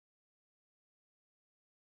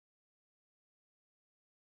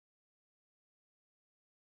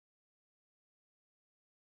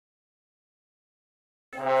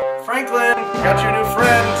Franklin, got your new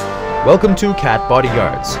friend. Welcome to Cat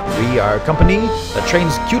Bodyguards. We are a company that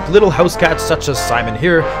trains cute little house cats such as Simon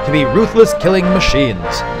here to be ruthless killing machines.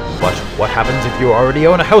 But what happens if you already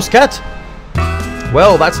own a house cat?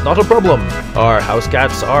 Well, that's not a problem. Our house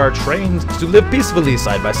cats are trained to live peacefully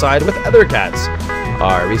side by side with other cats.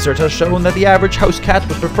 Our research has shown that the average house cat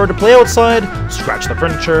would prefer to play outside, scratch the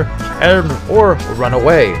furniture, or run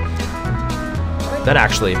away than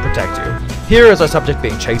actually protect you. Here is our subject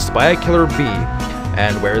being chased by a killer bee.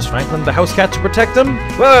 And where is Franklin the house cat to protect him?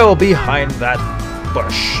 Well, behind that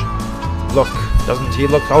bush. Look, doesn't he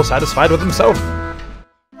look all satisfied with himself?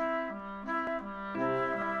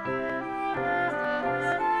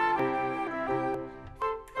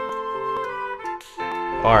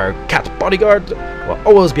 Our cat bodyguard will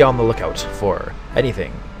always be on the lookout for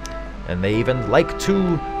anything. And they even like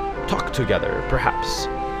to talk together, perhaps.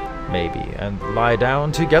 Maybe. And lie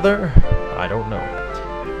down together? I don't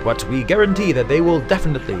know. But we guarantee that they will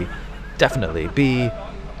definitely be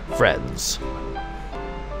friends.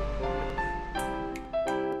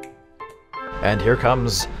 And here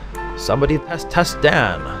comes somebody to test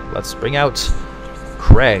Dan. Let's bring out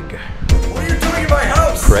Craig. What are you doing in my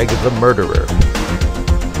house? Craig the murderer.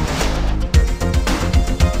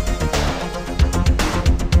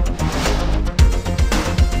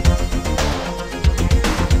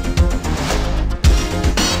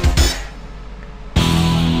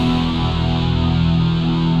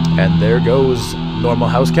 And there goes normal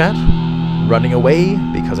house cat, running away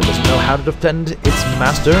because it doesn't know how to defend its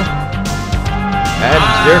master. And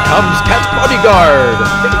here comes Cat Bodyguard!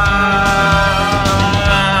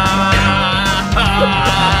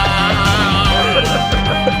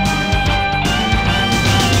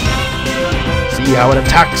 See how it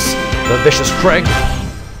attacks the vicious Craig?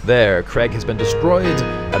 There, Craig has been destroyed,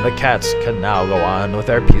 and the cats can now go on with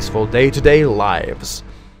their peaceful day-to-day lives.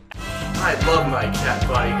 I love my cat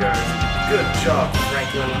bodyguard. Good job,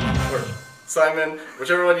 Franklin. Or Simon,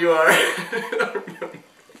 whichever one you are.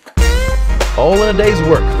 All in a day's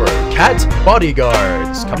work for Cat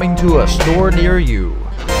Bodyguards, coming to a store near you.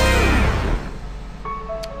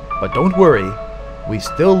 But don't worry, we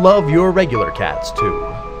still love your regular cats too.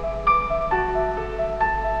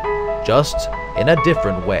 Just in a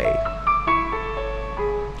different way.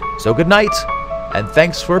 So good night, and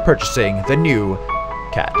thanks for purchasing the new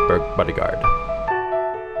Cat Bodyguard.